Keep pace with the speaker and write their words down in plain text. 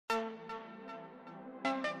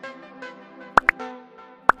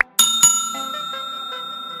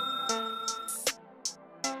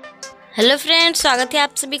Hello friends, स्वागत है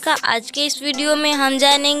आप सभी का। आज के इस वीडियो में हम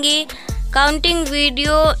जानेंगे counting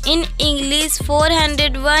video in English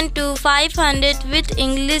 401 to 500 with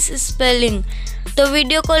English spelling. तो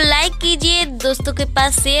वीडियो को लाइक कीजिए, दोस्तों के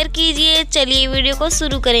पास शेयर कीजिए। चलिए वीडियो को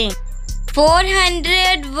शुरू करें।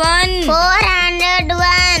 401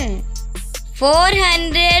 401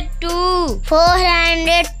 402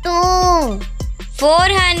 402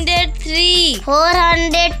 403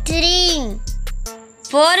 403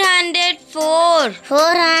 404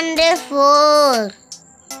 404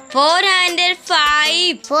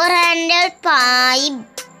 405 405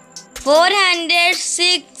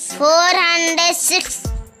 406 406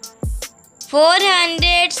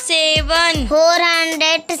 407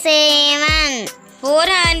 407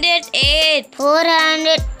 408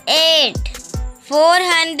 408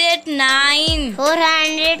 409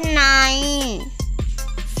 409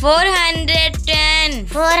 410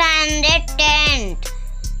 410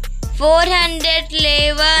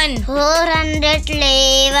 411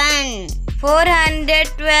 411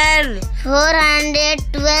 412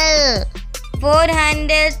 412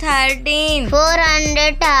 413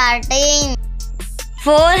 413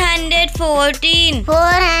 414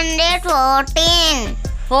 414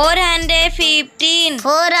 415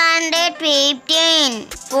 415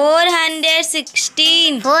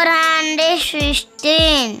 416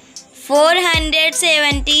 416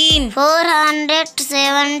 417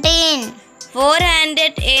 417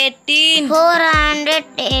 418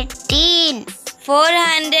 418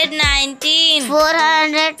 419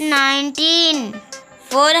 419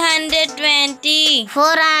 420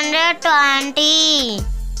 420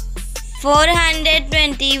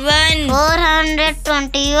 421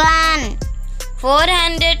 421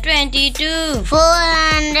 422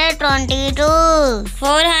 422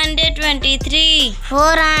 423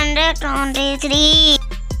 423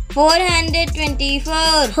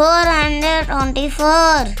 424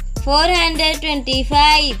 424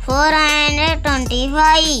 425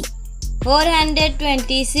 425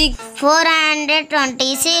 426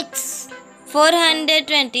 426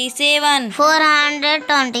 427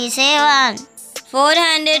 427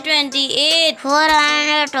 428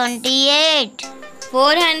 428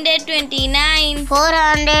 429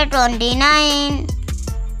 429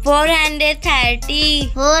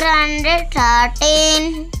 430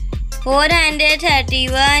 413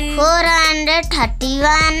 431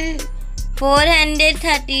 431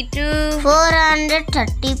 432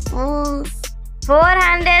 434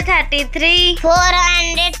 433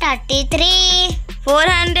 433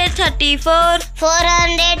 434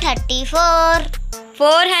 434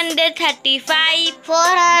 435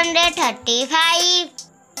 435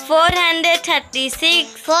 436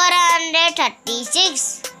 436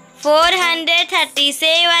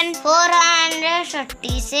 437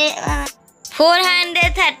 437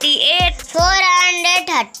 438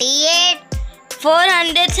 438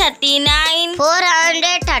 439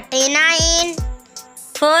 439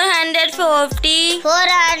 440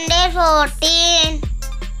 414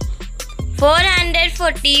 441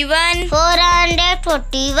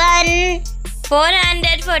 441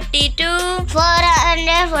 442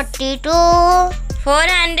 442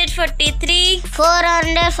 443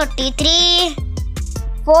 443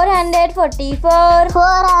 444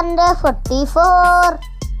 444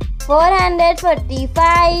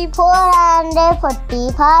 445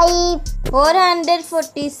 445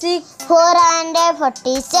 446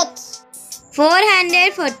 446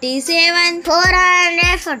 447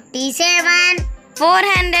 447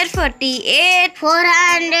 448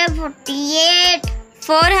 448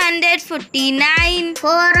 449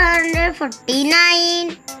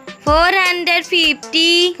 449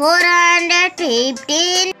 450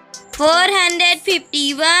 415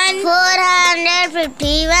 451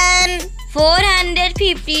 451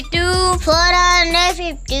 452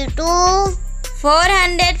 452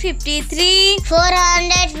 453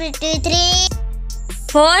 453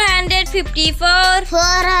 454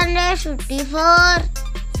 454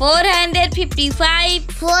 455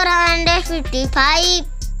 455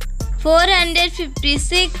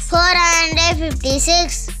 456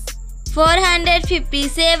 456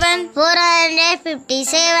 457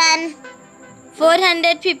 457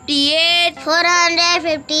 458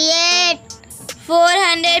 458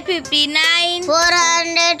 459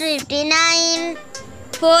 459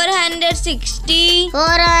 460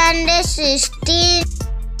 460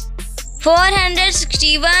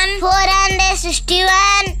 461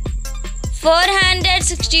 461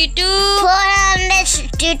 462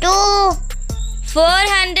 462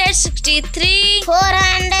 463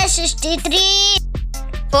 463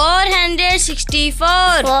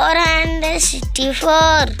 464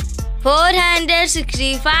 464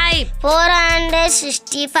 465,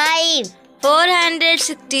 465,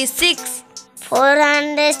 466,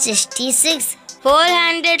 466,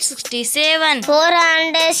 467,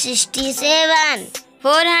 467,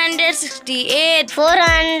 468,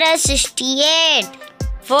 468,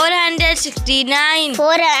 469,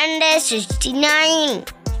 469,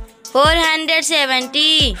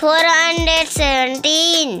 470,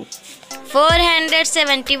 417,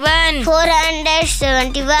 471,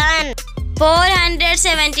 471,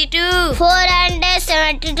 472,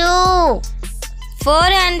 472,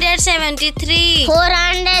 473,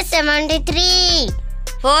 473,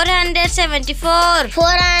 474,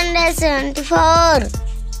 474,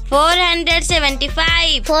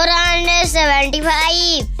 475,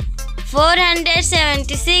 475,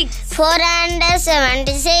 476,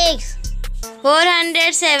 476,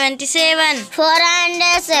 477,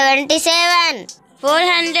 477, 478,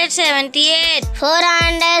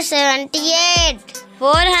 478,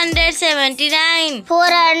 479,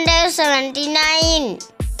 479,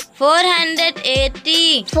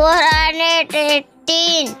 480,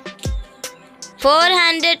 418,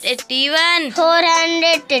 481,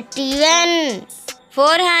 481,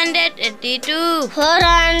 482,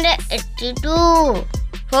 482,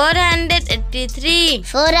 483,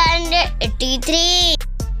 483,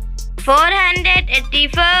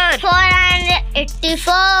 484,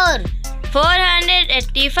 484,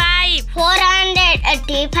 485,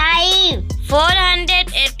 485,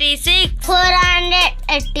 486,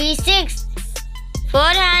 486,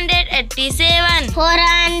 487,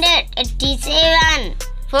 487,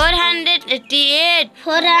 488,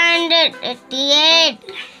 488,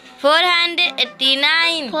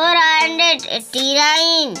 489,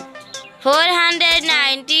 489,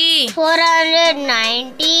 490,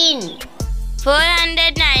 419,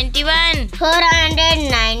 491,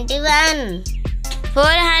 491,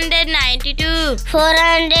 492,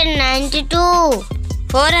 492,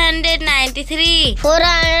 493,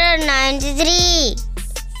 493,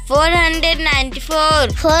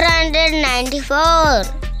 494, 494,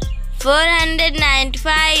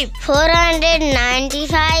 495,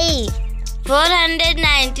 495,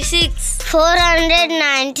 496,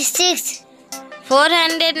 496,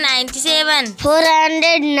 497,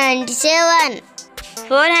 497,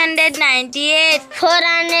 498,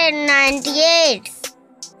 498,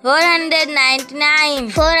 499,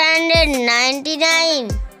 499,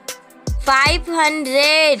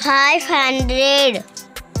 500, 500,